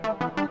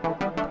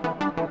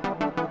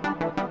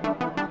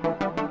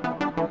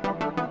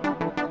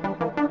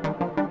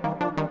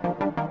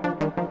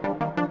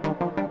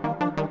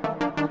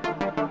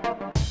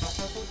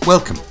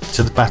Welcome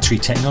to the Battery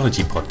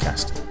Technology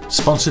Podcast,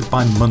 sponsored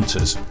by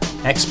Munters,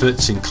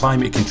 experts in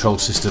climate control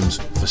systems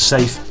for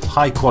safe,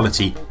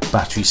 high-quality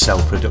battery cell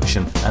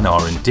production and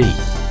R&D,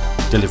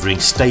 delivering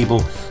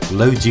stable,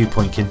 low dew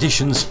point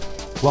conditions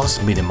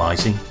whilst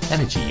minimising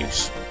energy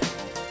use.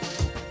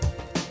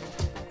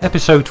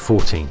 Episode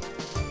 14.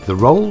 The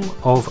role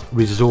of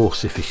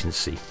resource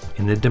efficiency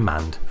in the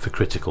demand for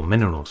critical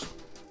minerals.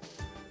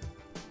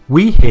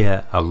 We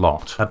hear a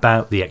lot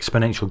about the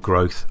exponential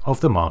growth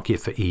of the market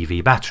for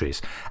EV batteries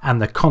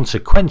and the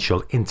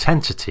consequential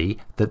intensity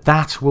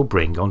that will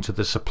bring onto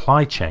the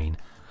supply chain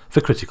for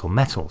critical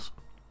metals.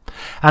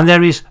 And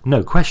there is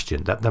no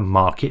question that the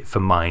market for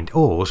mined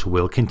ores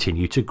will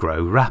continue to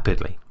grow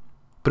rapidly.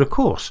 But of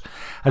course,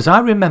 as I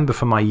remember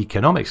from my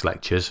economics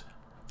lectures,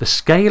 the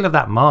scale of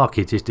that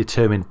market is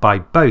determined by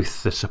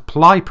both the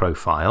supply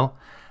profile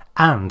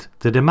and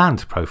the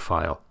demand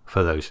profile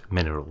for those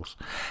minerals.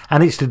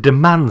 And it's the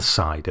demand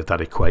side of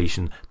that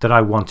equation that I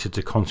wanted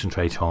to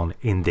concentrate on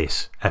in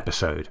this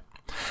episode.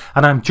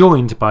 And I'm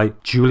joined by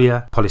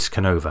Julia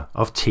Poliscanova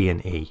of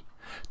T&E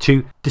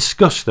to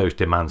discuss those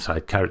demand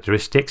side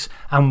characteristics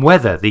and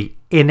whether the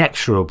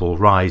inexorable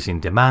rise in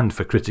demand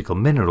for critical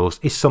minerals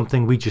is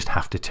something we just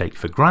have to take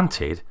for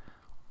granted,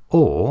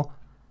 or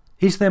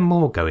is there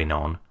more going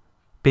on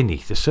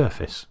beneath the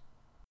surface?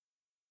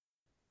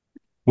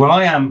 Well,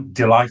 I am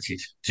delighted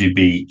to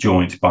be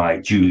joined by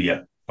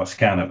Julia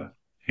Poliscanova,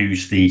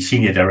 who's the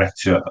Senior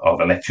Director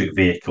of Electric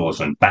Vehicles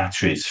and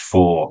Batteries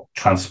for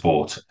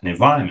Transport and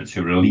Environment,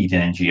 who are a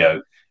leading NGO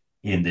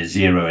in the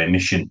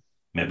zero-emission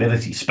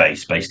mobility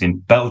space based in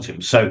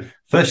Belgium. So,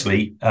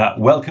 firstly,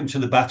 welcome to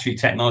the Battery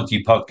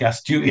Technology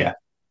Podcast, Julia.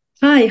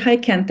 Hi,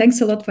 Ken.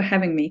 Thanks a lot for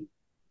having me.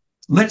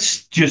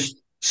 Let's just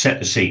set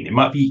the scene. It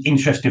might be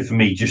interesting for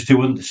me just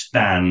to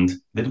understand a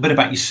little bit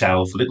about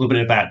yourself, a little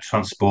bit about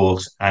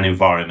transport and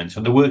environment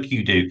and the work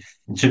you do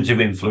in terms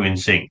of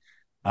influencing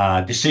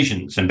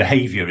decisions and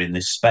behaviour in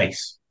this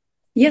space.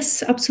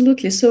 Yes,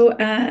 absolutely. So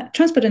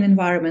transport and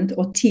environment,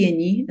 or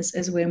T&E,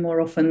 as we're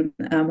more often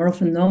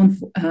known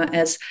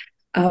as,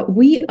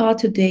 we are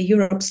today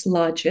Europe's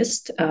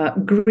largest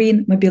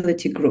green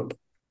mobility group.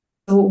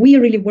 So we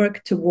really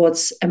work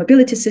towards a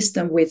mobility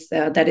system with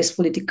that is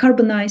fully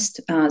decarbonized,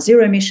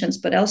 zero emissions,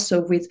 but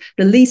also with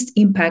the least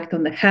impact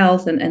on the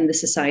health and the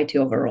society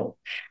overall.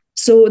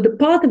 So the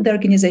part of the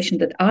organization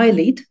that I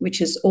lead,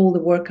 which is all the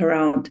work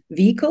around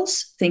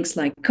vehicles, things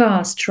like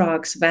cars,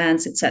 trucks,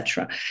 vans,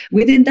 etc.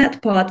 Within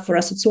that part, for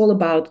us, it's all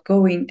about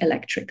going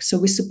electric. So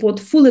we support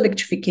full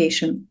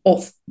electrification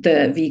of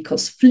the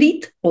vehicles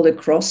fleet all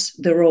across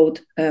the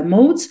road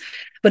modes.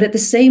 But at the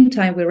same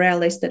time, we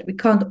realize that we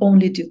can't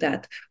only do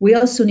that. We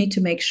also need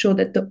to make sure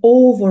that the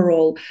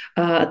overall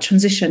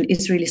transition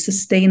is really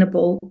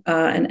sustainable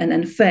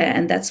and fair.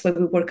 And that's why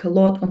we work a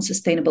lot on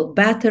sustainable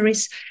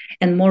batteries.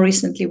 And more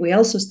recently, we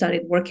also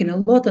started working a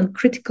lot on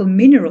critical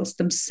minerals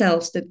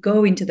themselves that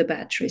go into the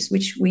batteries,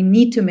 which we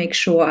need to make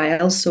sure are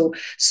also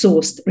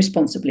sourced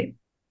responsibly.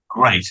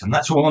 Great. And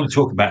that's what I want to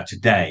talk about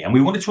today. And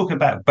we want to talk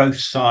about both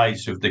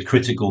sides of the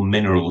critical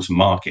minerals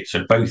market.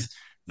 So both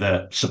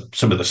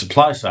some of the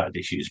supply side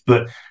issues,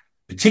 but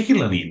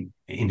particularly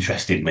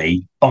interested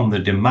me on the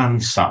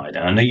demand side.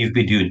 And I know you've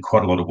been doing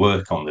quite a lot of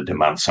work on the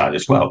demand side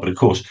as well. But of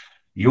course,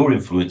 your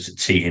influence at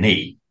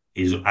T&E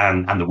is,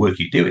 and the work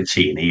you do at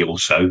T&E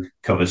also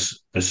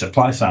covers the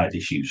supply side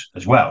issues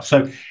as well.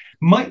 So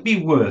might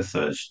be worth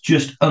us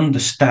just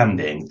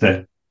understanding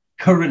the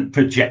current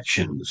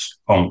projections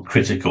on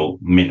critical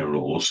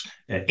minerals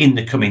in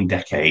the coming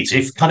decades,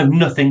 if kind of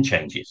nothing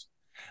changes.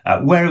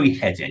 Where are we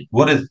heading?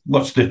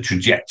 What's the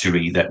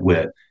trajectory that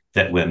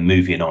we're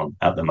moving on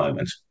at the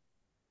moment?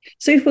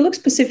 So if we look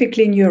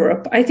specifically in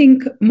Europe, I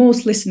think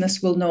most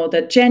listeners will know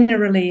that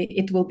generally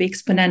it will be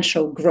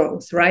exponential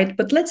growth, right?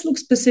 But let's look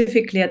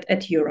specifically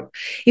at Europe.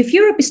 If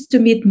Europe is to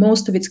meet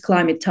most of its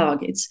climate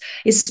targets,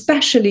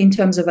 especially in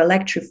terms of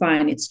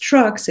electrifying its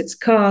trucks, its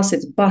cars,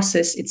 its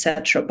buses,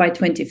 etc., by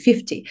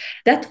 2050,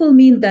 that will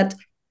mean that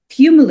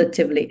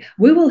cumulatively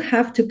we will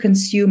have to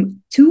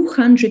consume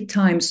 200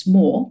 times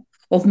more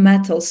of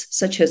metals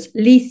such as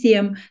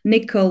lithium,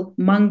 nickel,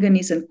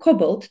 manganese, and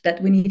cobalt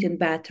that we need in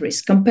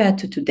batteries compared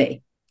to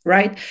today,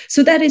 right?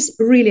 So that is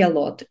really a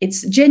lot.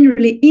 It's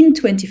generally in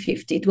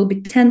 2050, it will be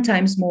 10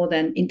 times more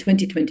than in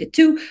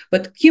 2022,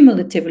 but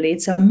cumulatively,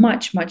 it's a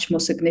much, much more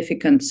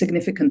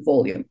significant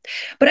volume.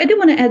 But I do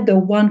want to add the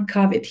one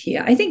caveat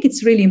here. I think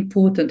it's really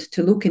important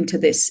to look into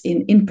this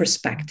in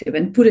perspective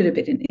and put it a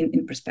bit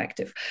in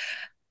perspective.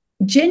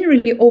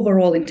 Generally,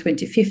 overall in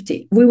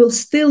 2050, we will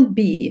still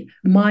be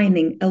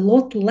mining a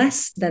lot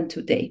less than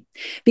today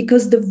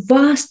because the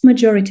vast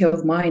majority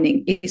of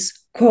mining is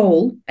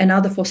coal and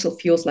other fossil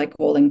fuels like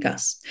oil and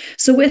gas.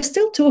 So we're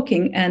still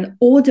talking an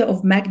order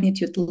of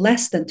magnitude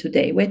less than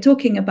today. We're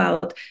talking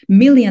about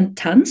million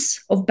tons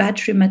of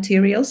battery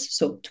materials,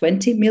 so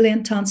 20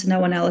 million tons in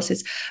our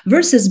analysis,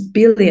 versus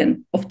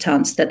billion of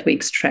tons that we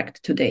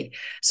extract today.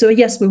 So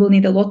yes, we will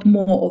need a lot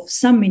more of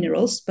some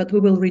minerals, but we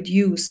will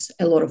reduce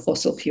a lot of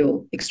fossil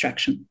fuel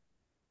extraction.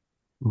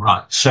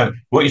 Right. So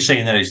what you're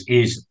saying there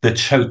is the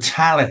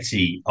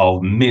totality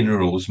of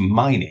minerals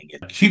mining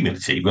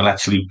cumulative will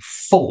actually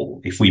fall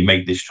if we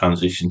make this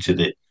transition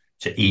to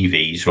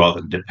EVs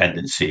rather than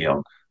dependency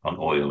on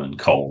oil and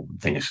coal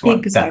and things like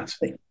that.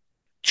 Exactly.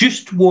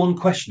 Just one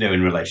question though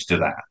in relation to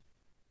that.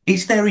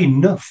 Is there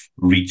enough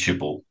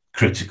reachable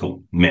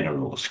critical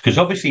minerals? Because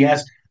obviously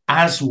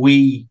as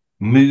we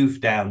move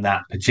down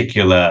that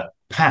particular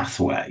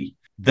pathway,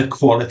 the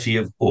quality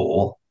of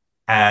ore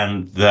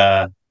and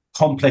the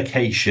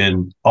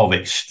complication of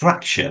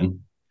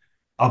extraction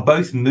are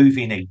both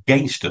moving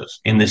against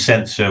us in the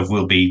sense of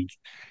it'll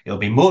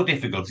be more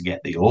difficult to get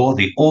the ore.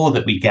 The ore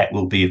that we get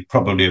will be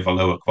probably of a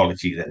lower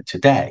quality than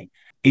today.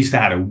 Is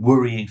that a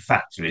worrying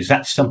factor? Is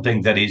that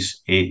something that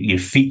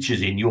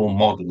features in your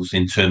models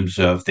in terms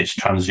of this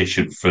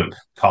transition from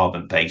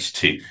carbon based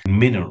to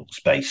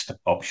minerals based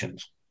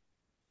options?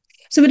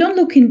 So we don't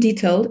look in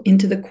detail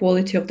into the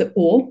quality of the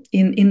ore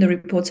in the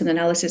reports and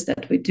analysis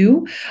that we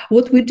do.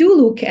 What we do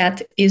look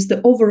at is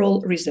the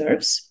overall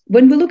reserves.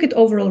 When we look at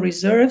overall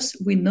reserves,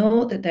 we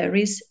know that there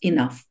is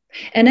enough.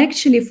 And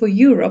actually, for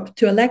Europe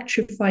to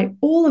electrify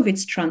all of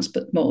its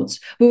transport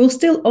modes, we will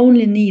still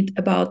only need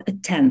about a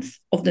tenth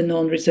of the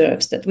known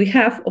reserves that we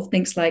have of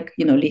things like,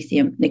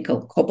 lithium,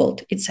 nickel,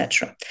 cobalt,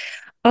 etc.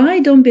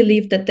 I don't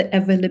believe that the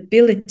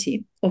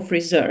availability of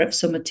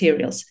reserves or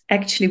materials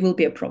actually will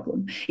be a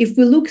problem. If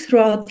we look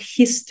throughout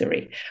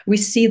history, we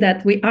see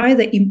that we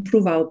either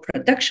improve our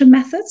production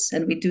methods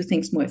and we do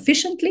things more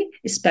efficiently,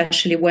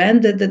 especially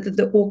when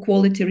the ore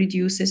quality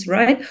reduces,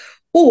 right?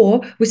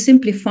 Or we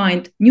simply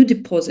find new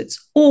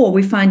deposits, or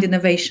we find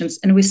innovations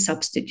and we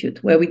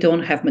substitute where we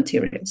don't have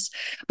materials.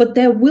 But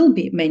there will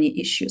be many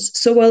issues.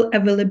 So while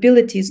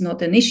availability is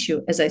not an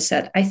issue, as I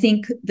said, I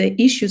think the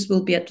issues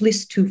will be at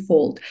least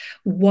twofold.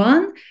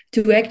 One,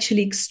 to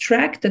actually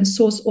extract and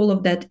source all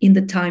of that in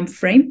the time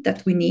frame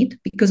that we need,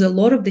 because a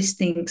lot of these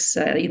things,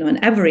 an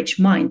average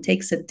mine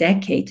takes a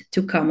decade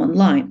to come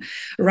online,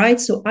 right?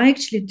 So I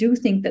actually do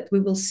think that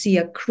we will see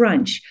a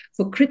crunch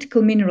for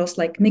critical minerals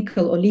like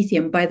nickel or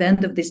lithium by the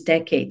end of this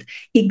decade,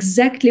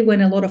 exactly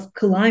when a lot of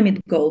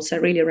climate goals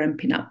are really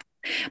ramping up.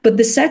 But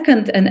the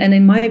second, and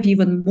in my view,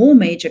 even more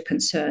major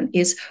concern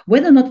is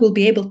whether or not we'll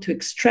be able to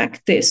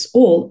extract this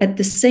all at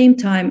the same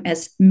time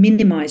as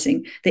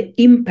minimizing the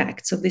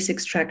impacts of this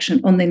extraction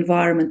on the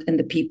environment and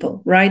the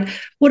people, right?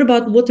 What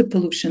about water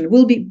pollution?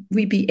 Will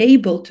we be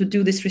able to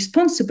do this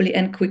responsibly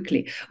and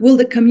quickly? Will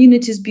the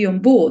communities be on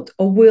board,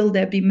 or will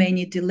there be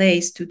many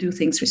delays to do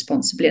things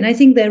responsibly? And I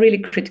think they're really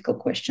critical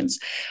questions.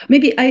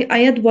 Maybe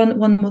I add one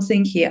more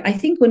thing here. I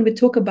think when we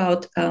talk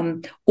about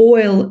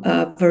oil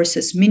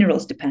versus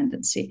minerals dependence,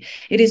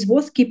 it is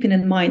worth keeping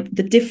in mind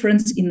the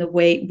difference in the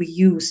way we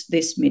use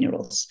these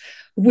minerals.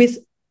 With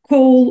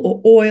coal or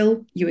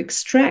oil, you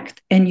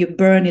extract and you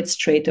burn it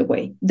straight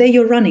away. They're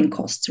your running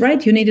costs,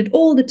 right? You need it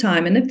all the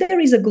time. And if there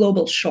is a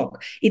global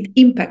shock, it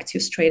impacts you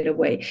straight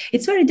away.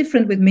 It's very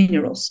different with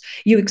minerals.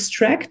 You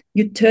extract,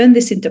 you turn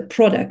this into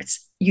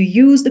products. You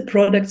use the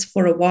products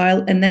for a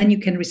while and then you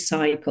can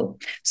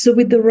recycle. So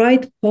with the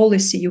right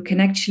policy, you can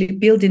actually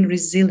build in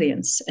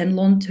resilience and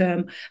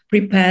long-term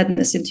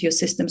preparedness into your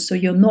system so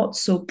you're not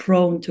so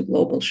prone to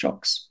global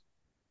shocks.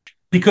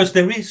 Because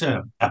there is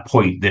a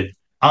point that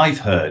I've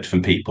heard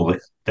from people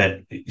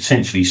that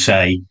essentially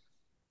say,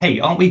 hey,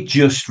 aren't we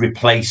just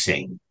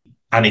replacing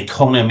an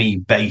economy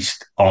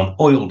based on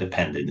oil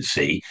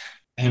dependency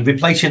and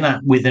replacing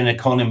that with an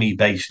economy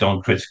based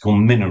on critical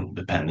mineral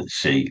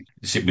dependency?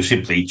 It was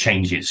simply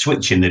changing,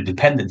 switching the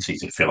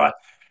dependencies, if you like.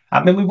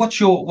 I mean, what's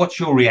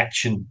your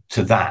reaction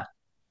to that?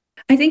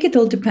 I think it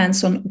all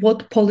depends on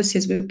what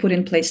policies we put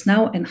in place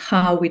now and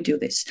how we do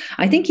this.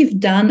 I think if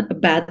done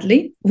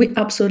badly, we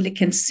absolutely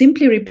can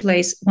simply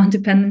replace one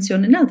dependency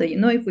on another.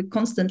 If we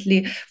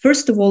constantly,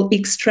 first of all,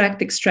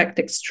 extract,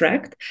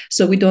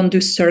 so we don't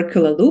do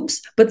circular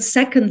loops. But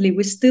secondly,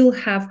 we still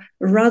have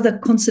rather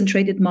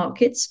concentrated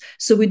markets.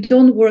 So we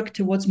don't work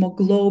towards more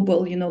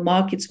global,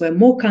 markets where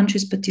more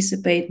countries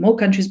participate, more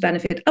countries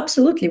benefit.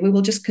 Absolutely, we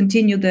will just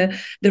continue the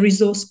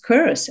resource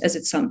curse, as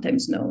it's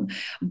sometimes known.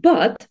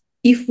 But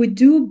if we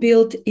do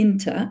build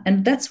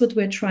and that's what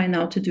we're trying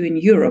now to do in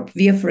Europe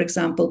via, for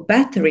example,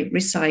 battery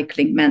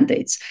recycling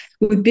mandates,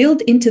 we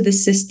build into the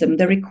system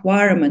the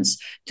requirements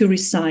to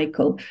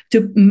recycle,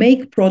 to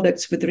make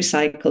products with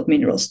recycled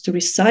minerals, to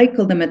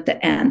recycle them at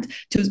the end,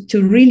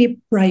 to really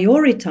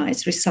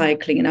prioritize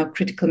recycling in our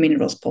critical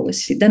minerals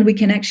policy, then we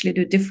can actually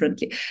do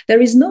differently.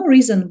 There is no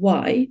reason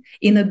why,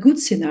 in a good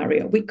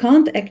scenario, we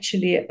can't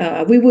actually,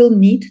 we will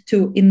need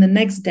to, in the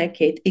next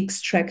decade,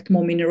 extract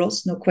more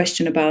minerals, no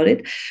question about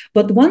it.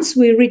 But once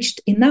we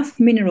reached enough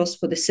minerals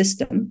for the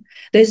system,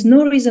 there's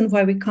no reason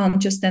why we can't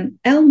just then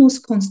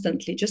almost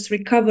constantly just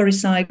recover,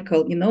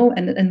 recycle,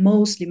 and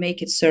mostly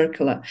make it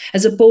circular,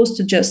 as opposed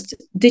to just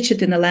ditch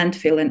it in a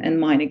landfill and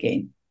mine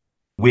again.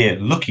 We're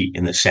lucky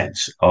in the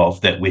sense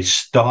of that we're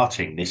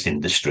starting this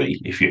industry,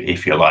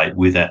 if you like,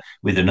 with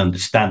an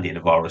understanding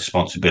of our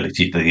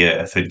responsibility to the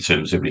earth in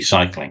terms of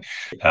recycling.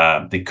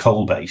 The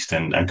coal-based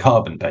and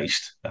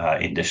carbon-based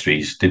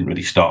industries didn't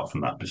really start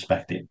from that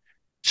perspective.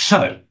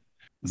 So,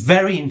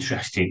 very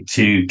interested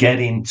to get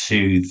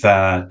into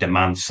the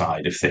demand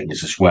side of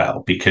things as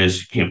well,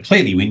 because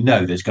clearly we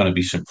know there's going to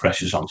be some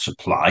pressures on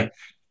supply.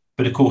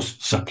 But of course,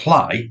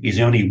 supply is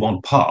only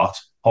one part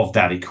of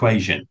that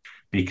equation,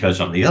 because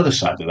on the other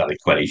side of that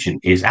equation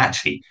is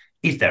actually,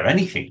 is there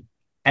anything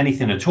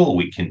at all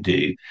we can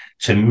do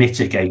to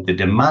mitigate the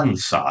demand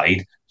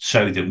side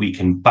so that we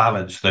can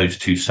balance those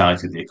two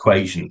sides of the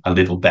equation a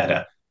little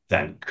better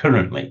than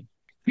currently?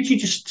 Could you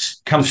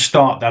just kind of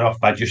start that off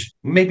by just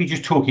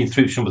talking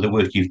through some of the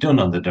work you've done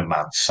on the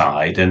demand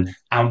side and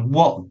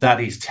what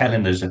that is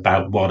telling us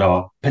about what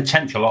our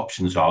potential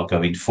options are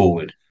going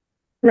forward?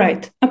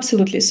 Right,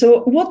 absolutely.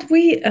 So, what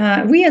we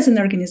as an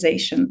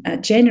organization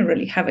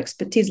generally have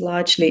expertise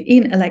largely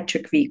in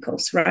electric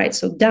vehicles, right?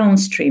 So,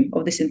 downstream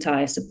of this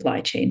entire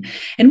supply chain.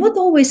 And what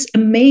always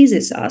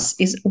amazes us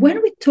is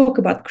when we talk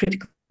about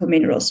critical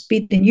minerals, be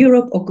it in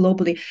Europe or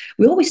globally,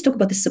 we always talk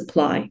about the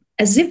supply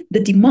as if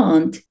the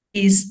demand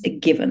is a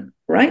given,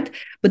 right?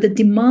 But the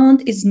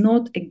demand is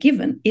not a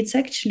given. It's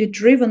actually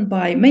driven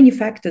by many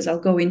factors I'll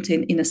go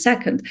into in a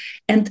second.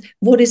 And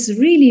what is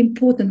really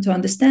important to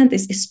understand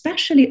is,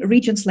 especially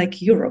regions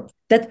like Europe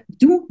that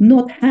do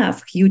not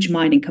have huge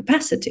mining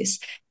capacities,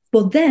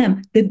 for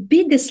them, the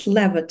biggest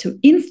lever to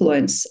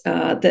influence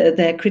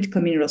their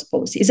critical minerals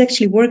policy is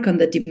actually work on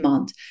the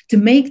demand to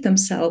make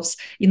themselves,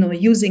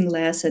 using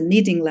less and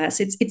needing less.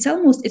 It's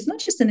not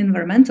just an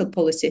environmental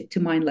policy to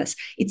mine less.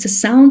 It's a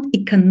sound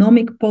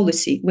economic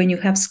policy when you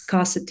have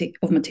scarcity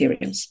of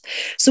materials.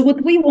 So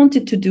what we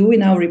wanted to do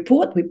in our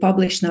report, we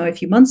published now a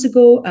few months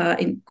ago,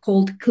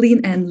 called Clean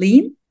and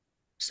Lean.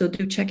 So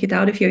do check it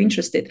out if you're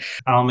interested.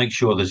 I'll make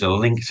sure there's a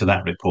link to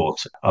that report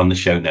on the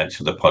show notes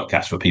for the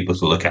podcast for people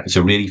to look at. It's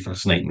a really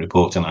fascinating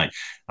report, and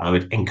I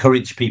would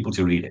encourage people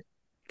to read it.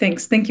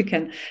 Thanks. Thank you,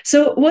 Ken.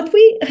 So what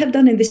we have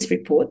done in this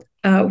report,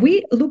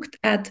 we looked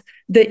at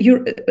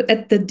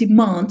the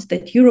demand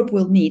that Europe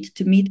will need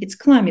to meet its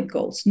climate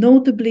goals,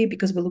 notably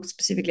because we looked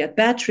specifically at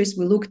batteries,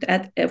 we looked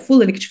at a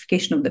full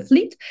electrification of the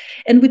fleet,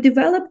 and we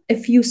developed a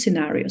few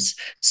scenarios.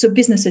 So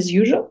business as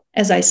usual,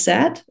 as I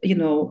said,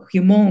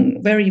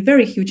 very,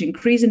 very huge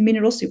increase in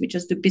minerals. We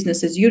just do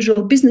business as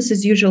usual. Business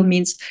as usual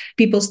means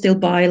people still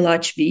buy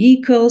large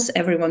vehicles.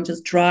 Everyone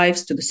just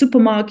drives to the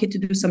supermarket to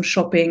do some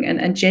shopping.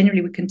 And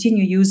generally, we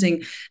continue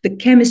using the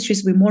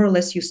chemistries we more or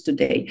less use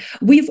today.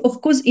 We've, of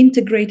course,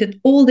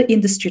 integrated all the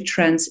industry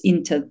trends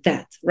into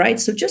that, right?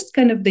 So just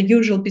kind of the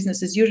usual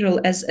business as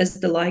usual as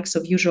the likes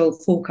of usual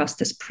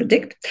forecasters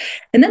predict.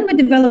 And then we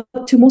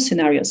developed two more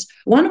scenarios.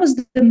 One was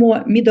the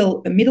more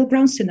middle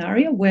ground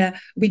scenario where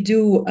we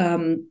do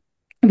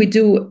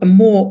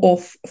more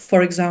of,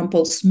 for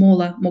example,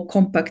 smaller, more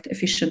compact,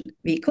 efficient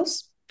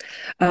vehicles.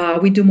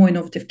 We do more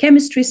innovative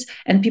chemistries,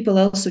 and people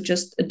also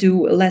just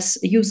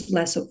use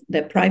less of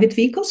their private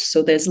vehicles.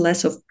 So there's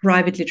less of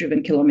privately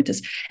driven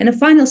kilometers. And a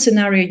final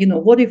scenario,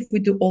 what if we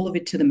do all of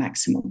it to the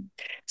maximum?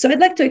 So I'd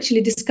like to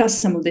actually discuss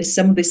some of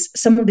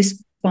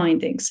these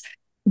findings.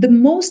 The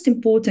most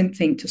important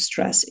thing to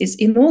stress is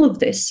in all of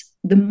this,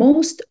 the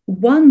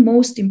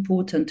most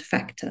important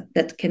factor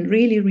that can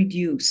really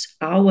reduce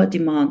our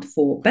demand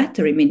for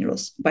battery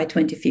minerals by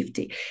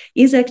 2050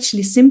 is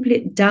actually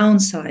simply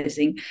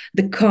downsizing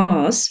the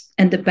cars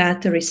and the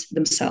batteries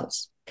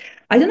themselves.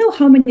 I don't know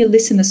how many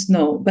listeners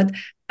know, but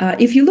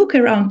if you look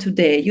around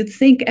today, you'd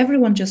think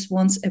everyone just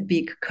wants a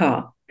big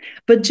car.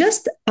 But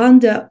just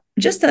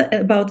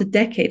about a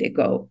decade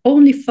ago,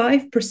 only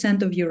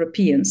 5% of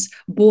Europeans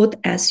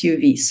bought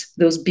SUVs,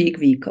 those big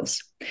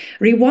vehicles.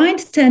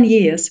 Rewind 10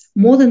 years,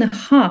 more than a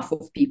half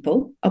of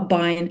people are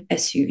buying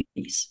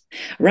SUVs,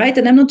 right?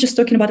 And I'm not just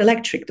talking about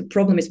electric. The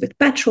problem is with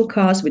petrol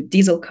cars, with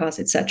diesel cars,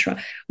 etc.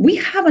 We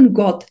haven't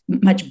got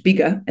much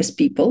bigger as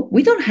people.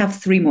 We don't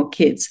have 3 more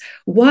kids.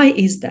 Why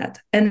is that?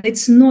 And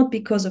it's not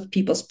because of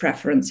people's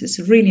preferences,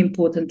 really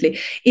importantly.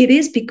 It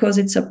is because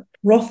it's a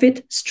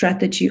profit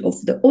strategy of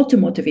the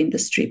automotive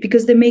industry,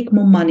 because they make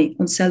more money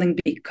on selling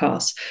big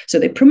cars. So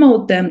they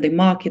promote them, they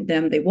market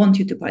them, they want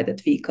you to buy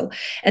that vehicle.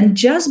 And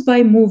just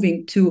by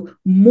moving to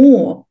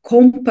more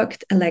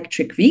compact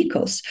electric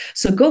vehicles,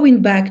 so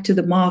going back to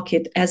the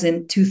market as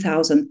in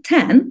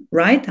 2010,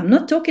 right? I'm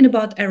not talking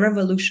about a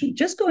revolution,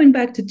 just going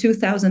back to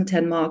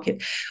 2010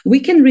 market,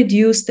 we can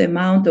reduce the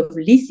amount of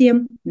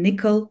lithium,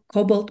 nickel,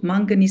 cobalt,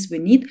 manganese we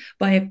need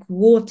by a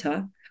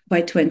quarter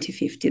by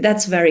 2050.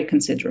 That's very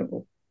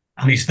considerable.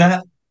 And is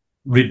that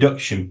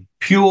reduction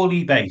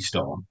purely based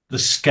on the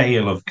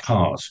scale of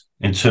cars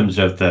in terms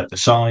of the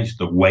size,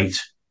 the weight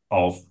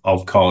of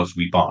cars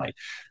we buy?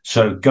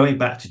 So going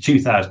back to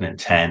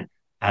 2010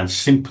 and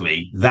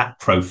simply that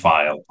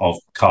profile of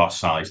car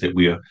size that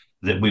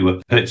we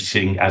were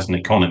purchasing as an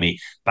economy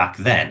back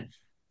then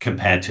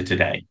compared to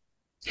today?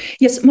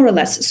 Yes, more or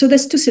less. So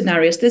there's 2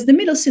 scenarios. There's the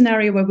middle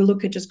scenario where we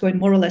look at just going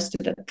more or less to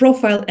that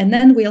profile. And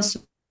then we also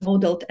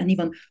modeled an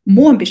even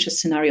more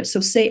ambitious scenario. So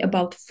say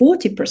about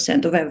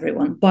 40% of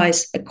everyone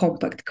buys a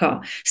compact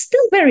car.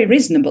 Still very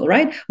reasonable,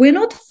 right? We're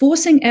not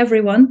forcing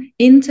everyone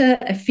into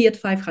a Fiat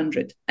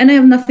 500. And I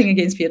have nothing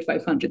against Fiat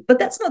 500, but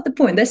that's not the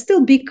point. There's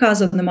still big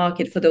cars on the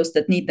market for those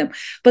that need them.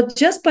 But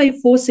just by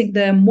forcing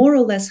the more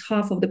or less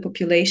half of the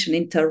population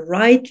into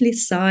rightly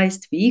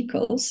sized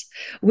vehicles,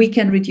 we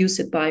can reduce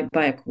it by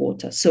a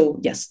quarter. So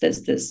yes,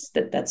 that's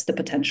the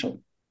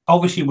potential.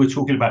 Obviously, we're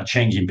talking about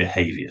changing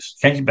behaviours.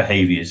 Changing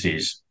behaviours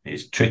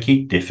is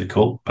tricky,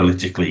 difficult,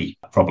 politically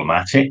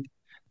problematic.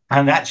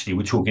 And actually,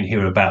 we're talking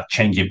here about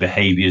changing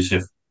behaviours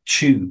of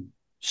two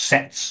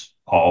sets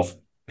of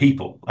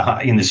people,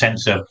 in the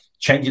sense of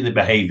changing the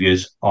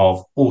behaviours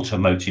of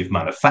automotive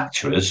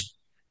manufacturers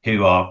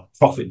who are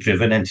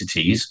profit-driven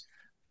entities.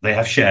 They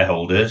have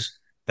shareholders.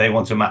 They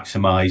want to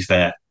maximise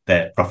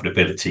their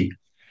profitability.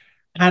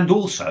 And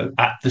also,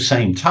 at the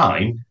same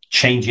time,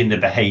 changing the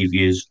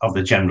behaviours of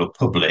the general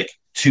public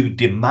to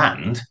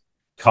demand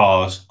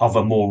cars of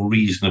a more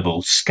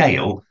reasonable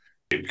scale,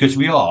 because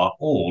we are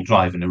all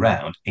driving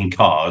around in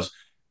cars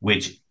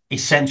which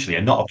essentially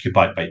are not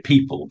occupied by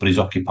people, but is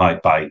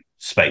occupied by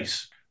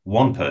space.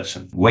 One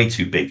person, way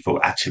too big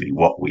for actually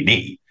what we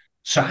need.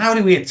 So how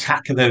do we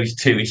attack those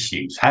two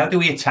issues? How do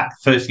we attack,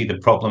 firstly, the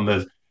problem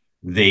of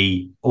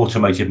the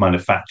automotive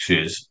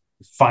manufacturers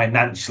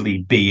financially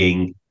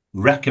being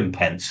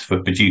recompensed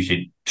for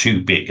producing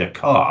too big a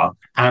car?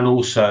 And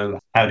also,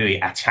 how do we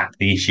attack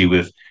the issue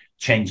of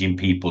changing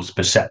people's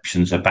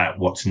perceptions about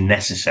what's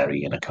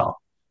necessary in a car?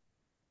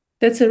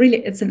 It's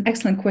an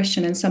excellent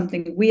question and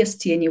something we as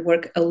TNE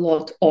work a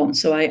lot on.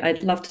 So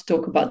I'd love to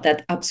talk about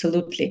that.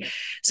 Absolutely.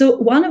 So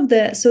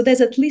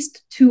there's at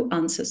least two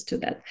answers to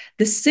that.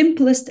 The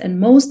simplest and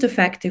most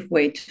effective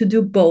way to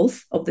do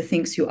both of the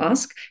things you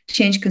ask,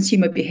 change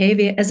consumer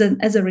behavior, as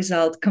a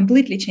result,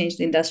 completely change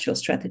the industrial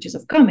strategies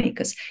of car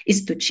makers,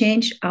 is to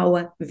change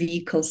our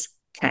vehicles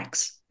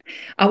tax.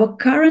 Our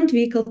current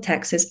vehicle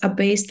taxes are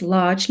based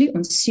largely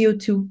on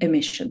CO2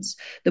 emissions.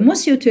 The more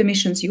CO2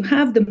 emissions you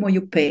have, the more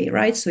you pay,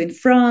 right? So in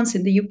France,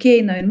 in the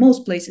UK, now in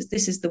most places,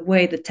 this is the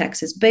way the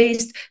tax is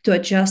based to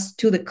adjust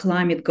to the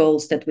climate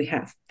goals that we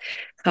have.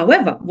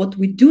 However, what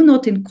we do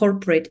not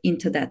incorporate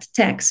into that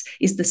tax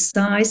is the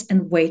size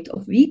and weight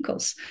of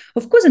vehicles.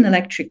 Of course, an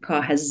electric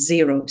car has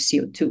zero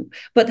CO2,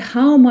 but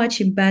how much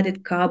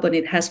embedded carbon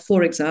it has,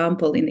 for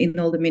example, in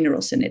all the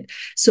minerals in it.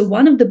 So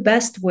one of the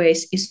best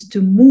ways is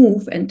to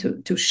move and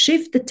to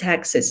shift the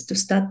taxes, to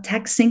start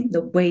taxing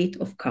the weight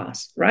of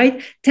cars,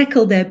 right?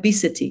 Tackle the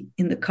obesity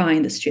in the car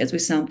industry, as we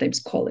sometimes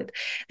call it.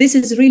 This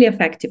is really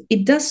effective.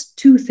 It does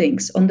two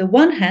things. On the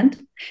one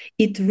hand,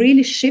 it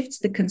really shifts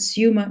the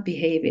consumer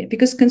behavior,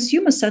 because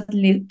consumers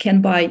suddenly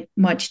can buy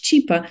much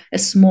cheaper a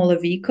smaller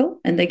vehicle,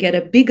 and they get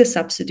a bigger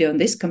subsidy on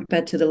this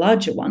compared to the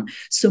larger one.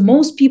 So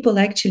most people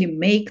actually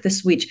make the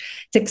switch.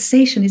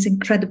 Taxation is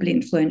incredibly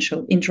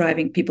influential in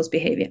driving people's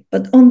behavior.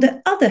 But on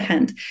the other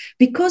hand,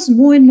 because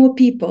more and more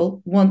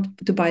people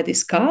want to buy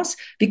these cars,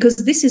 because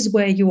this is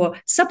where your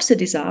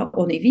subsidies are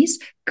on EVs,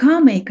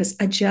 car makers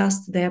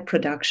adjust their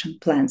production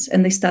plans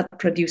and they start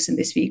producing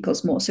these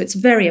vehicles more. So it's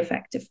very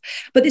effective.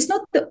 But it's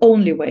not the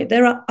only way.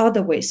 There are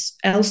other ways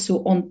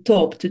also on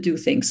top to do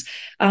things.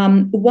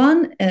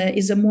 One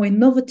is a more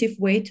innovative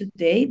way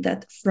today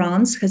that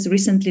France has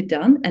recently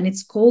done, and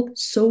it's called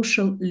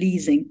social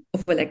leasing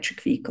of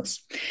electric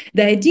vehicles.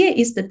 The idea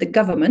is that the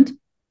government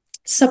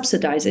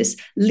subsidizes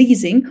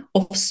leasing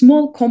of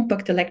small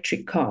compact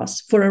electric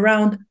cars for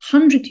around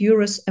 100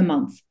 euros a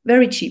month,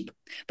 very cheap,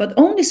 but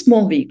only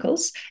small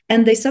vehicles,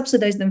 and they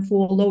subsidize them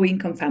for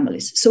low-income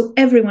families. So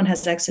everyone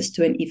has access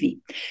to an EV.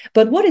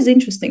 But what is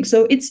interesting,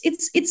 so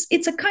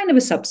it's a kind of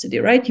a subsidy,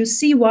 right? You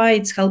see why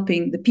it's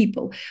helping the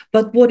people.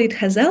 But what it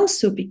has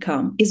also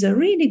become is a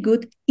really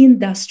good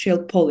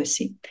industrial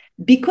policy,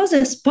 because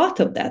as part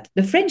of that,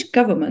 the French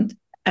government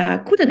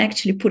couldn't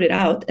actually put it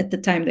out at the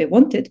time they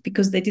wanted,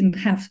 because they didn't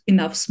have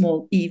enough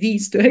small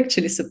EVs to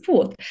actually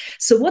support.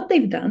 So what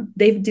they've done,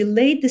 they've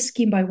delayed the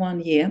scheme by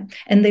 1 year,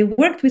 and they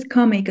worked with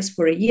car makers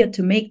for a year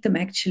to make them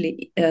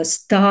actually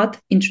start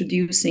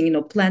introducing,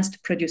 plans to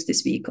produce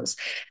these vehicles.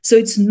 So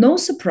it's no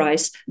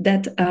surprise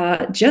that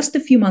just a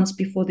few months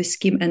before the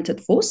scheme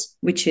entered force,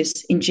 which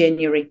is in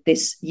January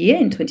this year,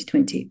 in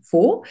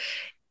 2024,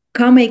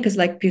 car makers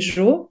like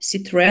Peugeot,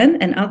 Citroën,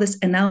 and others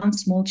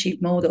announced small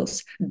cheap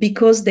models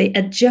because they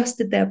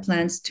adjusted their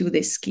plans to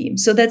this scheme.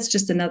 So that's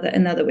just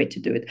another way to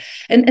do it.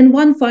 And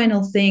one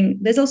final thing,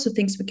 there's also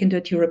things we can do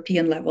at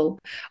European level.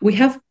 We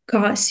have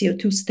car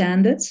CO2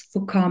 standards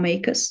for car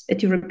makers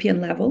at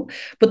European level,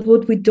 but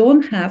what we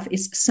don't have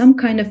is some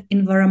kind of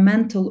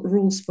environmental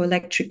rules for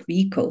electric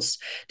vehicles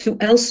to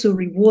also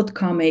reward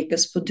car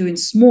makers for doing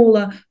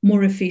smaller,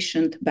 more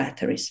efficient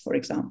batteries, for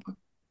example.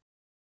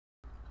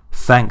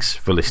 Thanks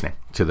for listening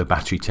to the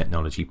Battery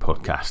Technology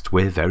Podcast.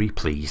 We're very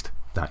pleased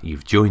that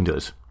you've joined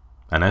us.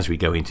 And as we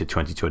go into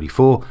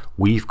 2024,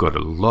 we've got a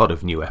lot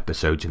of new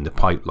episodes in the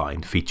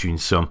pipeline featuring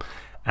some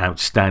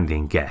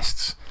outstanding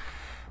guests.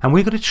 And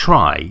we're going to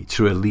try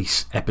to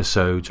release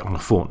episodes on a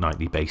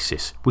fortnightly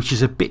basis, which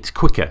is a bit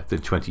quicker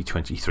than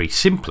 2023,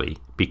 simply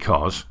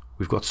because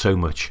we've got so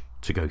much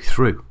to go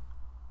through.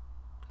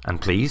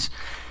 And please,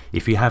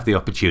 if you have the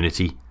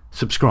opportunity,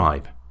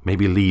 subscribe,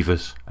 maybe leave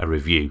us a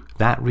review.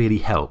 That really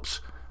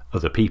helps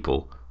other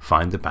people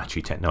find the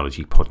Battery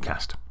Technology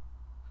podcast.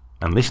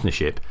 And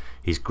listenership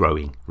is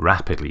growing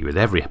rapidly with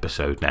every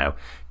episode now,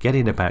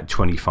 getting about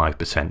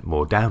 25%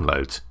 more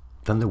downloads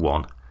than the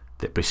one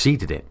that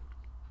preceded it.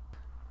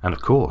 And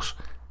of course,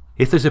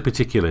 if there's a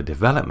particular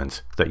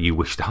development that you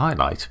wish to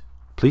highlight,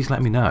 please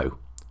let me know.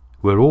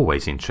 We're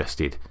always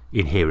interested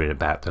in hearing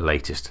about the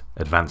latest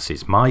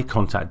advances. My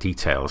contact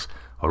details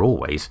are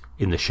always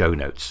in the show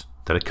notes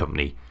that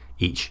accompany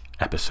each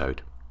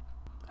episode.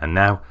 And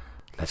now,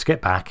 let's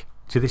get back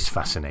to this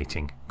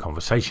fascinating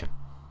conversation.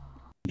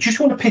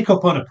 Just want to pick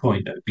up on a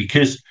point, though,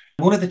 because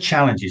one of the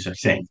challenges, I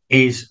think,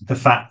 is the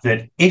fact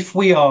that if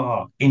we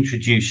are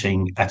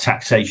introducing a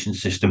taxation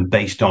system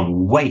based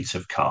on weight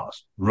of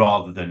cars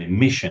rather than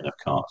emission of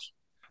cars,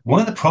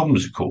 one of the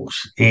problems, of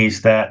course,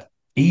 is that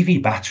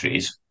EV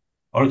batteries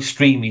are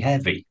extremely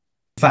heavy.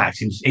 In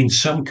fact, in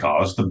some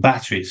cars, the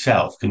battery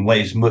itself can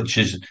weigh as much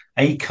as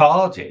a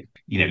car did,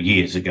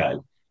 years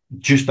ago,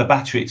 just the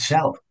battery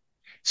itself.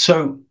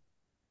 So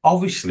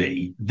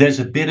obviously, there's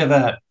a bit of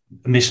a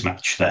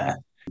mismatch there.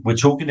 We're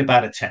talking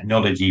about a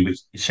technology which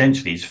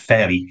essentially is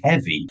fairly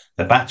heavy,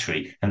 the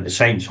battery, and at the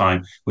same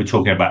time, we're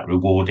talking about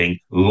rewarding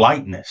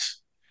lightness.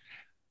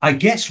 I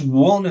guess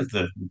one of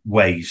the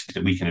ways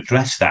that we can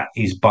address that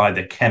is by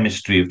the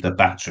chemistry of the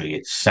battery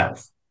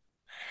itself.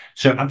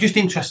 So I'm just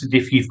interested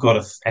if you've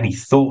got any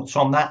thoughts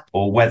on that,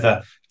 or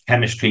whether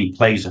chemistry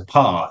plays a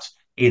part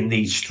in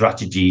these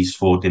strategies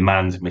for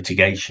demand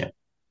mitigation.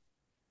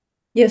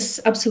 Yes,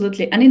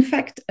 absolutely. And in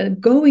fact,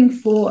 going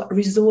for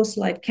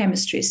resource-light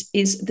chemistries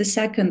is the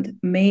second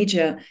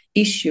major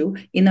issue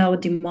in our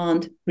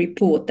demand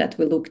report that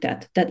we looked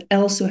at, that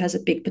also has a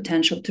big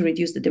potential to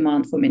reduce the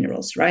demand for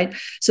minerals, right?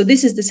 So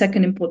this is the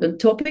second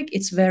important topic.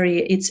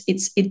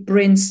 It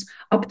brings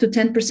up to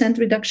 10%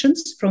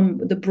 reductions from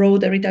the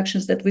broader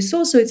reductions that we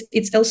saw. So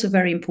it's also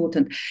very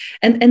important.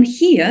 And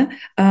here,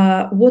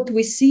 what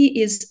we see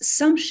is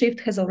some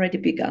shift has already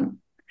begun.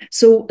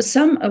 So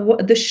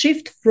the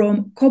shift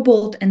from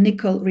cobalt and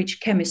nickel-rich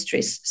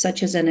chemistries,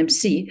 such as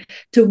NMC,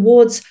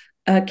 towards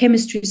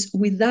chemistries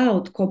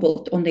without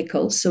cobalt or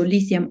nickel, so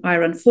lithium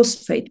iron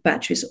phosphate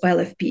batteries, or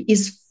LFP,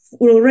 is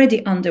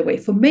already underway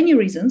for many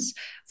reasons,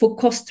 for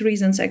cost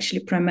reasons actually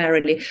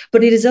primarily,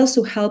 but it is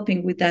also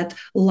helping with that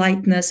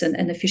lightness and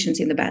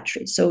efficiency in the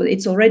battery. So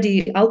it's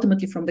already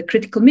ultimately from the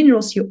critical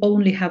minerals, you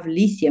only have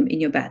lithium in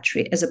your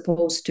battery as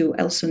opposed to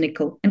also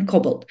nickel and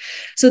cobalt.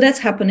 So that's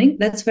happening.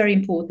 That's very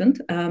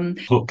important.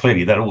 Well,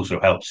 clearly that also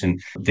helps in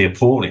the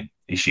appalling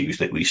issues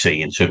that we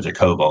see in terms of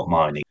cobalt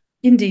mining.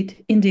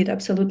 Indeed,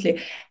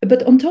 absolutely.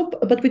 But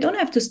we don't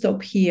have to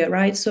stop here,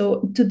 right?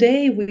 So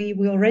today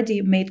we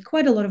already made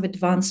quite a lot of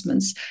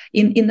advancements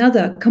in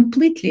other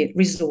completely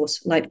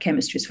resource-light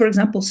chemistries. For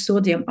example,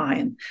 sodium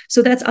ion.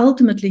 So that's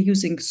ultimately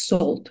using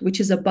salt, which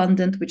is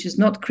abundant, which is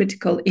not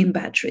critical in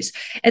batteries.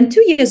 And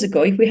 2 years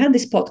ago, if we had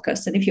this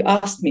podcast, and if you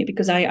asked me,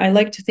 because I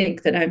like to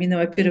think that I'm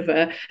a bit of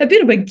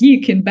a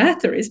geek in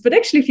batteries, but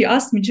actually, if you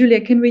asked me, Julia,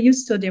 can we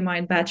use sodium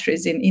ion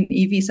batteries in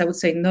EVs? I would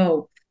say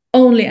no.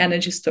 Only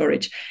energy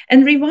storage.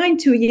 And rewind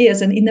 2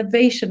 years, and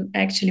innovation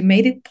actually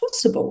made it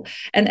possible.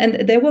 And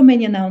there were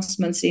many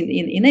announcements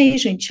in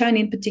Asia, in China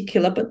in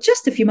particular. But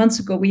just a few months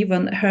ago, we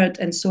even heard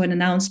and saw an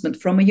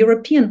announcement from a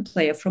European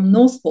player, from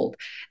Northvolt,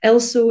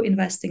 also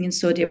investing in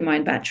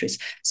sodium-ion batteries.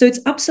 So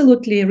it's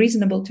absolutely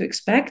reasonable to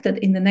expect that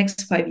in the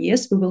next 5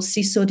 years, we will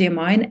see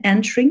sodium-ion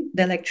entering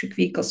the electric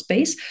vehicle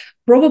space,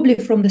 probably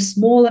from the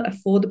smaller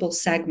affordable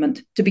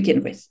segment to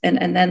begin with.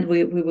 And then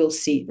we will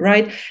see,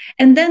 right?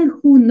 And then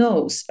who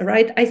knows,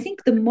 right? I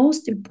think the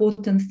most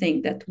important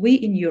thing that we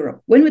in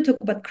Europe, when we talk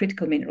about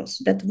critical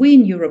minerals, that we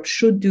in Europe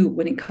should do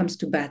when it comes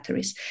to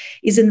batteries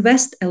is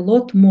invest a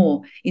lot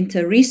more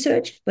into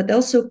research, but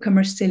also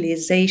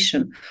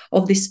commercialization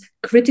of this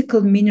critical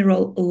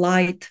mineral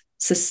light,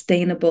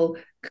 sustainable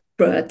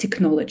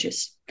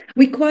technologies.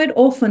 We quite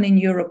often in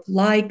Europe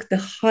like the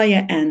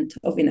higher end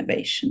of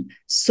innovation,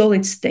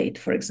 solid state,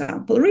 for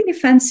example, really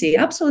fancy,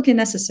 absolutely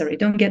necessary,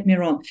 don't get me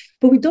wrong,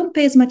 but we don't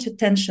pay as much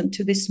attention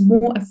to this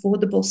more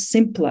affordable,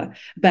 simpler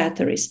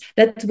batteries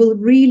that will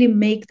really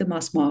make the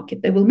mass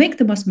market. They will make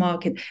the mass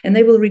market and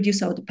they will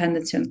reduce our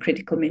dependency on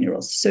critical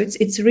minerals. So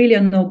it's really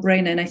a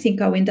no-brainer. And I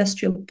think our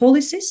industrial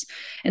policies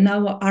and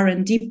our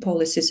R&D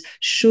policies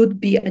should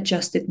be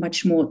adjusted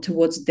much more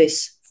towards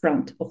this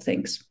front of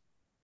things.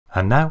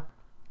 And now,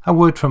 a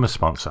word from a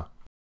sponsor.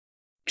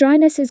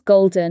 Dryness is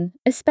golden,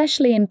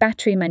 especially in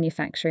battery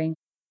manufacturing.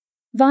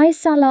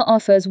 Vaisala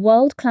offers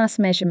world-class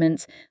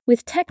measurements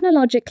with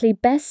technologically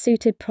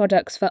best-suited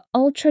products for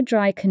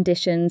ultra-dry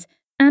conditions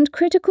and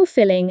critical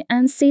filling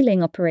and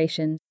sealing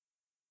operations.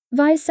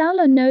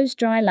 Vaisala knows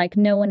dry like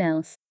no one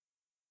else.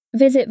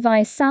 Visit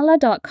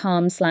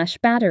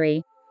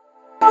vaisala.com/battery.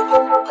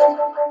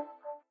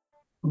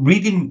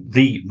 reading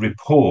the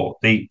report,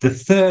 the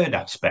third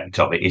aspect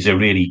of it is a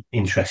really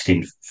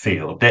interesting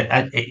field.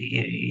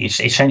 It's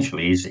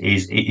essentially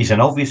is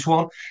an obvious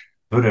one,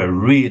 but a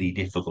really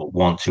difficult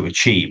one to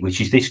achieve,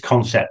 which is this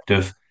concept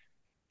of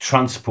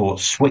transport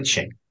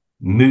switching,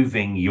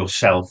 moving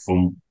yourself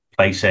from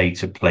place A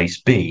to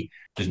place B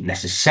doesn't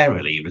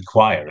necessarily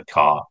require a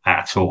car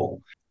at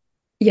all.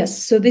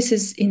 Yes, so this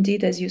is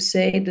indeed, as you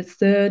say, the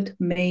third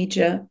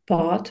major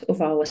part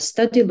of our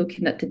study,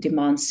 looking at the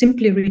demand,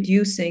 simply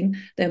reducing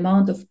the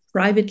amount of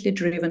privately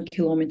driven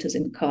kilometers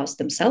in cars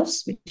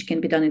themselves, which can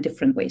be done in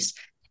different ways.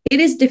 It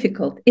is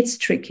difficult, it's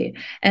tricky.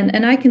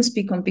 And I can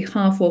speak on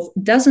behalf of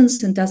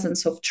dozens and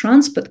dozens of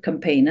transport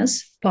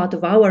campaigners, part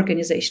of our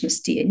organization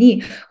is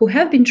TNE, who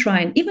have been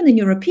trying, even in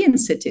European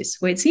cities,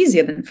 where it's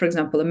easier than, for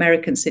example,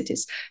 American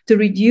cities, to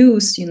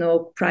reduce,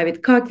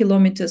 private car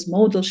kilometers,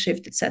 modal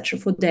shift, etc.,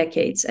 for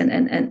decades, and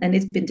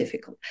it's been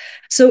difficult.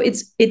 So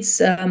it's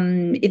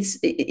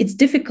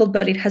difficult,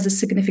 but it has a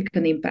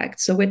significant impact.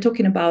 So we're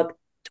talking about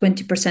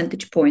 20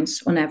 percentage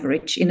points on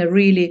average in a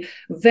really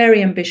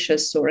very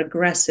ambitious or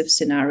aggressive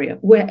scenario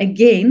where,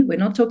 again, we're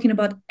not talking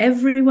about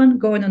everyone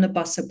going on a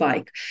bus or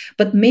bike,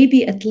 but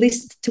maybe at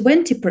least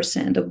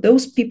 20% of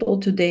those people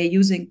today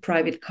using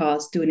private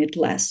cars doing it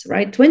less,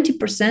 right?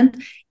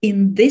 20%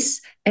 in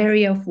this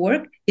area of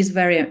work is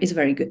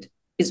very good,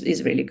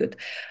 is really good.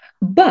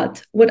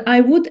 But what I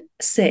would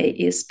say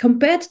is,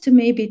 compared to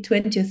maybe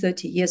 20 or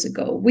 30 years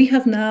ago, we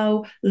have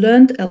now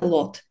learned a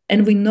lot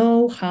and we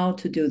know how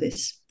to do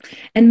this.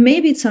 And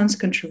maybe it sounds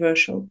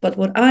controversial, but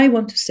what I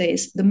want to say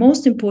is the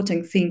most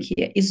important thing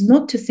here is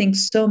not to think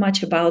so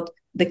much about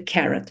the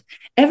carrot.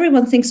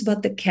 Everyone thinks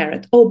about the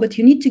carrot. Oh, but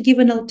you need to give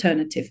an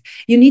alternative.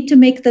 You need to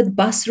make that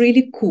bus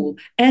really cool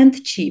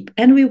and cheap.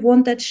 And we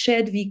want that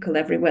shared vehicle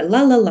everywhere.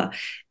 La, la, la.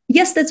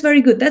 Yes, that's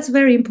very good. That's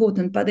very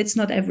important, but it's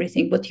not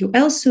everything. What you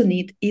also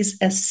need is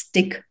a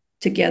stick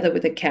together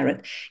with a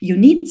carrot. You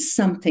need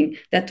something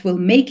that will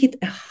make it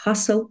a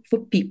hassle for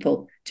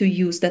people to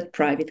use that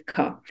private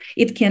car.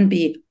 It can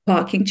be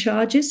parking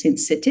charges in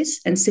cities,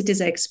 and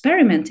cities are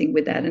experimenting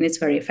with that, and it's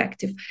very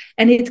effective.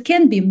 And it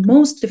can be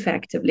most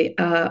effectively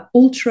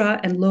ultra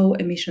and low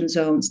emission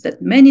zones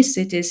that many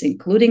cities,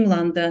 including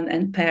London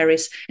and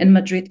Paris and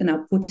Madrid, are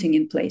now putting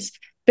in place.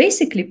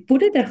 Basically,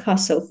 put it a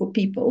hassle for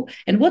people.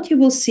 And what you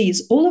will see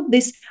is all of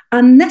these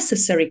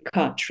unnecessary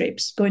car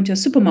trips, going to a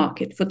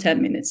supermarket for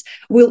 10 minutes,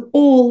 will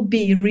all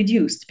be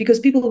reduced because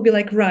people will be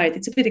like, right,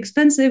 it's a bit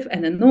expensive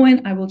and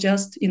annoying. I will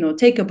just,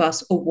 take a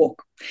bus or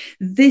walk.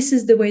 This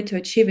is the way to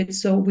achieve it.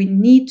 So we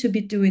need to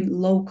be doing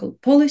local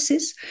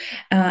policies.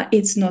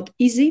 It's not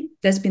easy.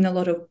 There's been a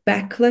lot of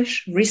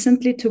backlash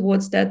recently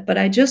towards that, but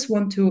I just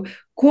want to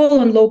call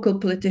on local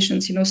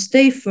politicians,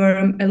 stay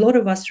firm. A lot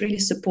of us really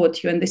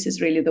support you, and this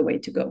is really the way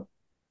to go.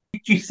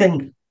 Do you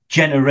think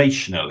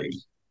generationally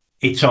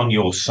it's on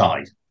your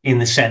side, in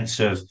the sense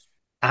of,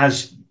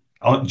 as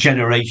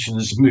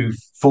generations move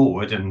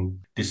forward and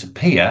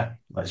disappear,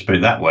 let's put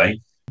it that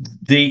way,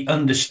 the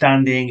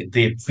understanding,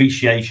 the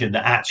appreciation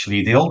that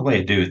actually the old way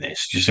of doing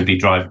this, just simply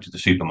driving to the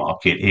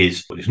supermarket,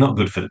 it's not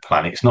good for the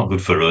planet, it's not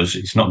good for us,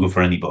 it's not good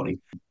for anybody.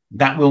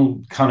 That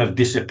will kind of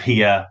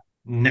disappear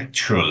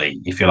naturally,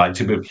 if you like,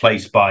 to be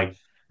replaced by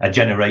a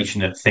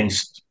generation that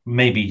thinks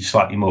maybe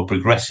slightly more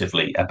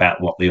progressively about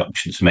what the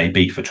options may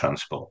be for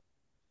transport.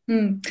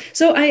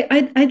 So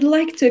I'd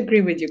like to agree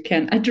with you,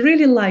 Ken. I'd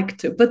really like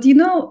to. But,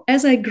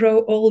 as I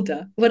grow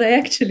older, what I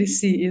actually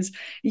see is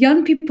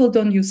young people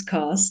don't use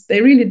cars.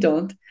 They really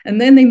don't. And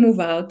then they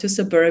move out to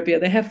suburbia,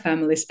 they have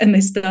families, and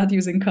they start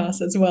using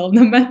cars as well,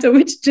 no matter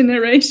which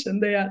generation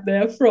they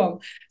are from.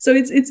 So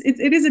it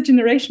is a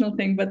generational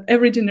thing, but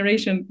every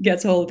generation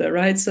gets older,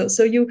 right?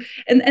 So you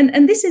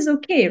and this is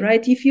okay,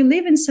 right? If you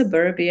live in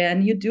suburbia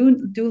and you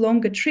do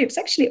longer trips,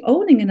 actually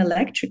owning an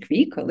electric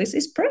vehicle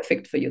is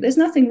perfect for you. There's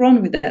nothing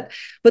wrong with that.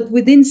 But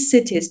within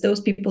cities, those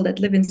people that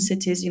live in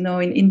cities,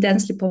 in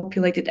densely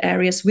populated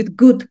areas with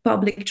good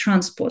public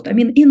transport. I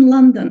mean, in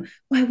London,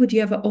 why would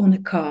you ever own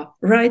a car,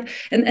 right?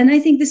 And I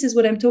think this is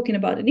what I'm talking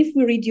about. And if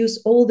we reduce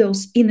all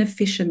those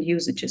inefficient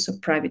usages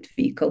of private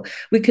vehicle,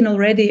 we can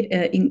already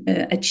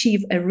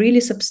achieve a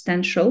really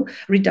substantial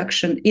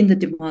reduction in the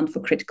demand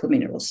for critical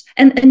minerals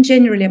and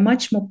generally a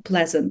much more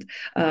pleasant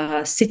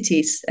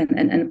cities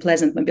and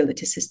pleasant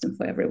mobility system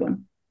for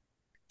everyone.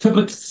 A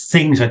couple of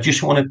things I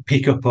just want to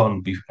pick up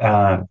on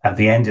at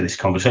the end of this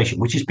conversation,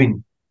 which has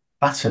been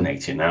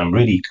fascinating, and I'm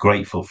really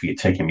grateful for you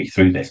taking me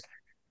through this.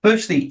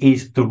 Firstly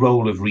is the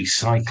role of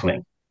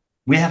recycling.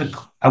 We have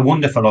a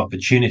wonderful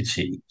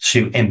opportunity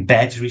to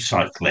embed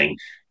recycling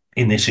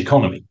in this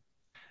economy,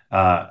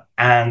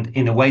 and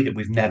in a way that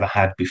we've never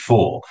had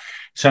before.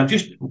 So I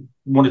just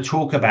want to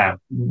talk about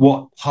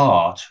what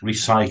part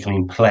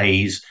recycling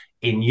plays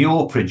in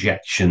your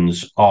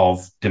projections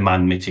of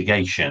demand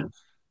mitigation,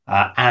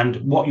 and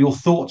what your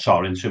thoughts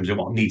are in terms of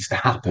what needs to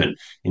happen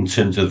in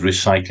terms of the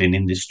recycling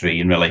industry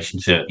in relation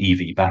to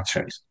EV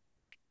batteries.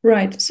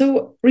 Right.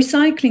 So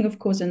recycling, of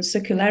course, and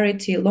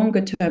circularity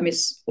longer term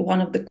is one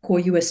of the core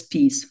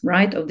USPs,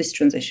 right, of this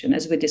transition,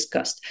 as we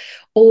discussed.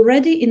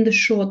 Already in the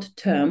short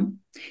term,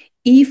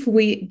 if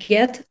we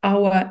get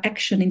our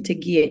action into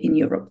gear in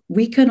Europe,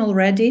 we can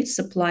already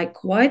supply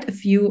quite a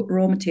few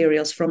raw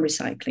materials from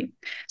recycling.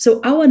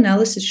 So our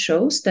analysis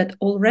shows that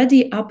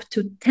already up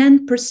to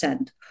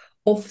 10%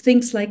 of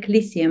things like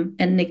lithium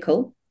and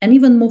nickel, and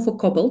even more for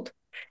cobalt,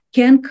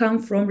 can come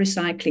from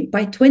recycling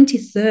by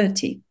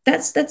 2030.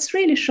 That's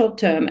really short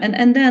term.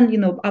 And then,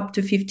 up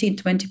to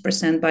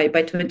 15-20% by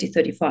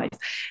 2035.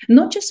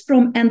 Not just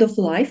from end of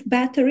life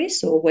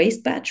batteries or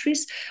waste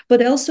batteries,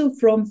 but also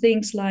from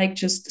things like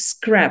just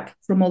scrap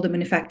from all the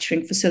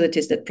manufacturing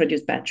facilities that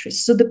produce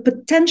batteries. So the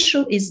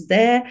potential is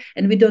there,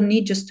 and we don't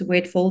need just to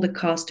wait for all the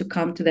cars to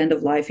come to the end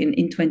of life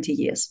in 20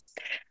 years.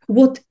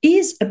 What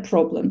is a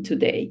problem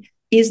today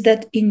is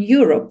that in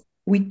Europe,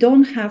 we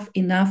don't have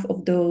enough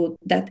of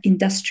that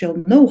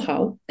industrial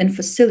know-how and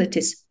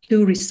facilities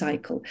to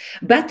recycle.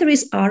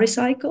 Batteries are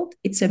recycled.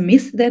 It's a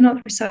myth they're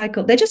not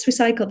recycled. They're just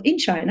recycled in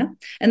China,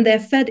 and they're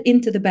fed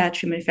into the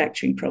battery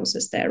manufacturing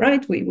process there,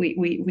 right?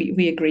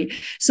 We agree.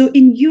 So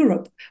in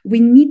Europe, we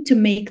need to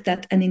make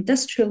that an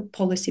industrial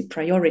policy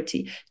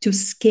priority to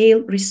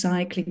scale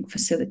recycling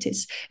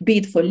facilities, be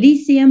it for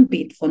lithium,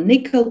 be it for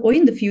nickel, or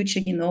in the future,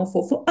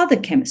 for other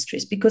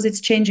chemistries, because it's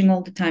changing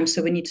all the time.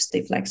 So we need to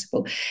stay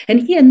flexible.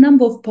 And here, a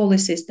number of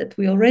policies that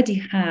we already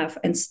have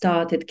and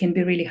started can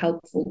be really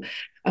helpful.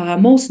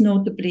 Most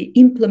notably,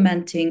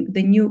 implementing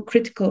the new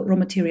Critical Raw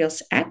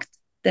Materials Act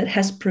that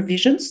has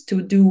provisions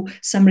to do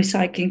some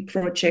recycling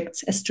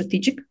projects as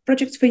strategic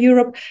projects for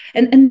Europe.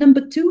 And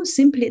number two,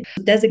 simply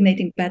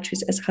designating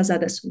batteries as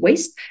hazardous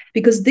waste,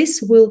 because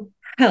this will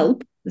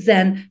help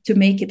then to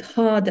make it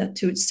harder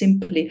to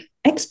simply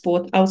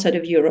export outside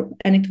of Europe,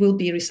 and it will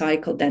be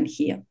recycled then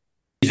here.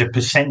 Is a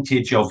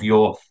percentage of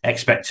your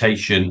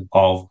expectation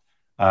of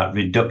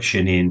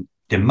reduction in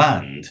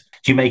demand?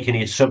 Do you make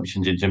any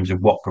assumptions in terms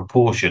of what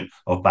proportion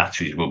of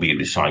batteries will be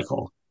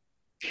recycled?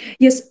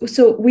 Yes,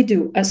 so we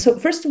do. So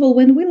first of all,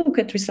 when we look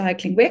at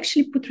recycling, we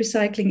actually put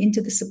recycling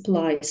into the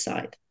supply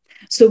side.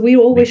 So we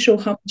always show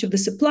how much of the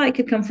supply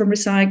could come from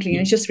recycling,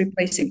 and it's just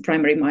replacing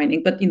primary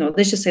mining. But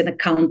let's just say the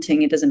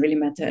counting, it doesn't really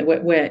matter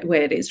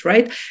where it is,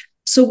 right?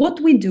 So what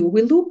we do,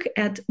 we look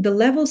at the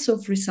levels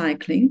of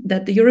recycling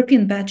that the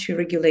European battery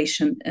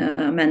regulation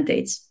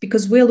mandates,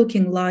 because we're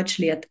looking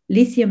largely at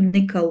lithium,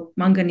 nickel,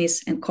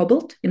 manganese, and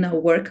cobalt in our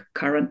work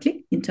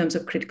currently in terms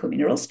of critical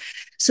minerals.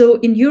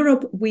 So in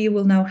Europe, we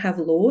will now have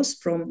laws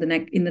in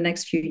the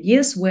next few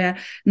years where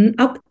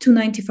up to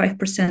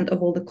 95%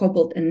 of all the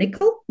cobalt and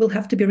nickel will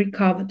have to be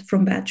recovered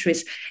from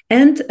batteries.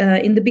 And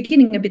in the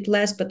beginning, a bit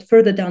less, but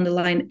further down the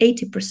line,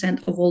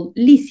 80% of all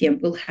lithium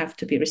will have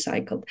to be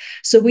recycled.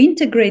 So we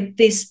integrate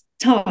these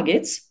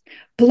targets,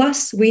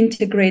 plus we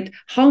integrate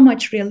how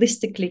much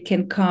realistically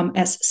can come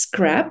as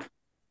scrap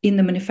in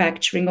the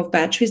manufacturing of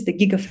batteries, the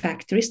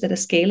gigafactories that are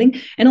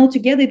scaling, and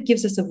altogether it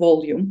gives us a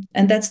volume,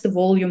 and that's the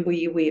volume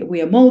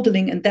we are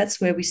modeling, and that's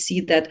where we see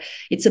that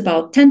it's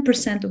about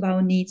 10% of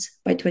our needs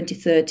by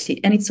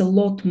 2030, and it's a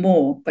lot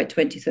more by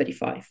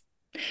 2035.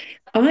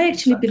 I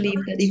actually believe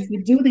that if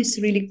we do this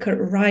really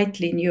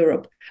rightly in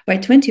Europe, by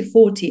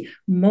 2040,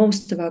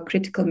 most of our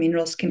critical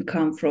minerals can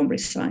come from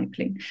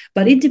recycling.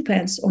 But it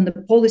depends on the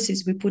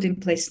policies we put in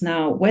place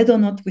now, whether or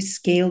not we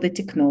scale the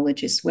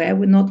technologies, where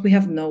we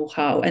have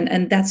know-how,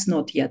 and that's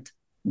not yet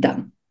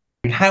done.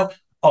 How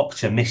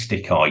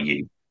optimistic are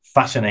you?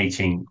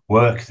 Fascinating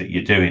work that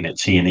you're doing at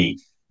T&E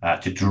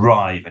to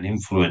drive and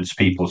influence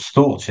people's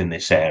thoughts in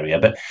this area.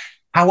 But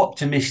how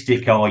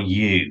optimistic are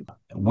you?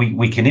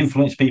 We can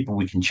influence people,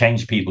 we can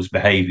change people's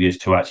behaviours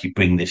to actually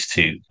bring this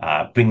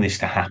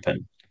to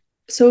happen.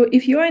 So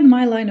if you're in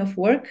my line of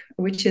work,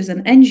 which is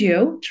an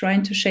NGO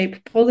trying to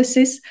shape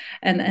policies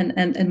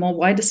and more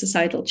wider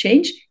societal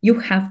change, you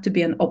have to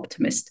be an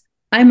optimist.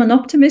 I'm an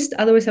optimist,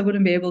 otherwise I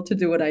wouldn't be able to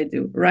do what I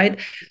do, right?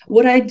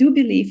 What I do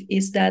believe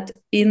is that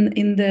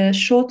in the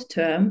short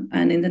term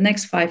and in the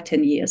next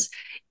 5-10 years,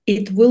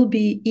 it will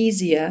be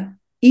easier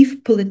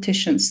if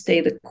politicians stay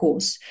the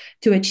course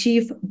to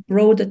achieve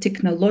broader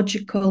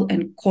technological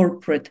and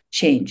corporate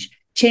change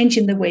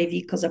in the way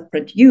vehicles are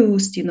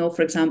produced,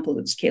 for example,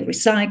 at scale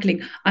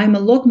recycling. I'm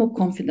a lot more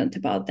confident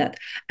about that.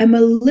 I'm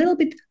a little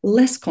bit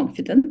less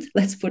confident,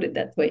 let's put it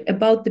that way,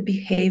 about the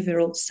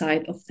behavioral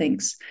side of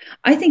things.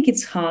 I think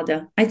it's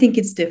harder. I think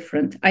it's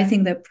different. I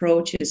think the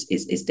approach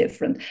is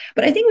different.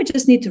 But I think we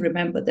just need to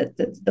remember that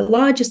the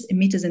largest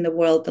emitters in the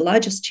world, the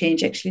largest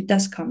change actually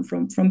does come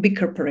from big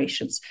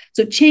corporations.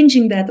 So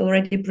changing that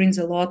already brings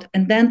a lot.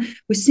 And then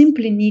we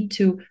simply need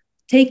to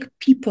take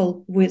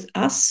people with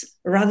us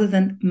rather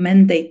than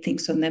mandate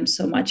things on them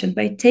so much. And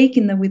by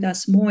taking them with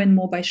us more and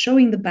more, by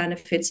showing the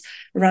benefits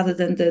rather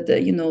than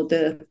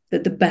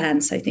the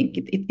bans, I think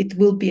it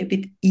will be a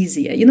bit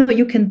easier.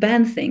 You can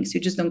ban things, you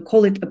just don't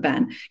call it a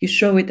ban. You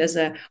show it as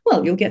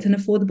you'll get an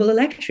affordable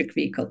electric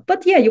vehicle.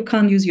 But yeah, you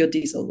can't use your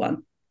diesel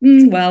one.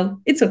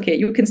 Well, it's okay.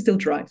 You can still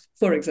drive,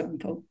 for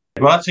example.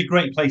 Well, that's a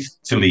great place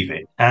to leave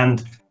it.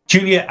 And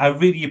Julia, I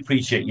really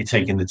appreciate you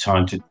taking the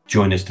time to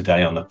join us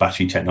today on the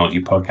Battery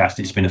Technology Podcast.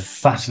 It's been a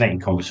fascinating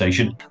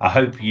conversation. I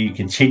hope you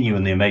continue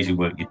in the amazing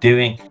work you're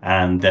doing,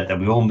 and that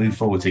we all move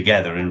forward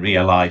together and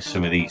realise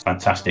some of these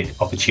fantastic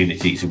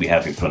opportunities that we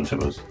have in front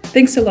of us.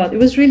 Thanks a lot. It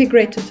was really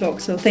great to talk.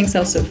 So thanks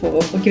also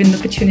for giving the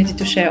opportunity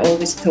to share all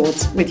these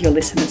thoughts with your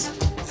listeners.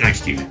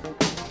 Thanks, Julia.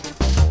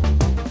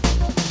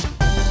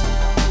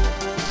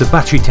 The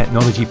Battery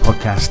Technology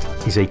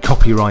Podcast is a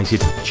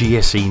copyrighted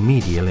GSE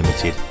Media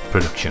Limited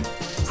production.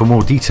 For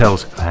more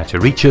details on how to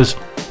reach us,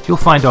 you'll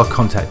find our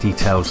contact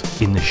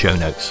details in the show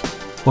notes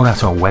or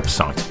at our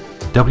website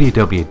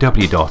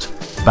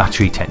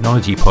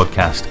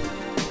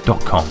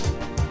www.batterytechnologypodcast.com.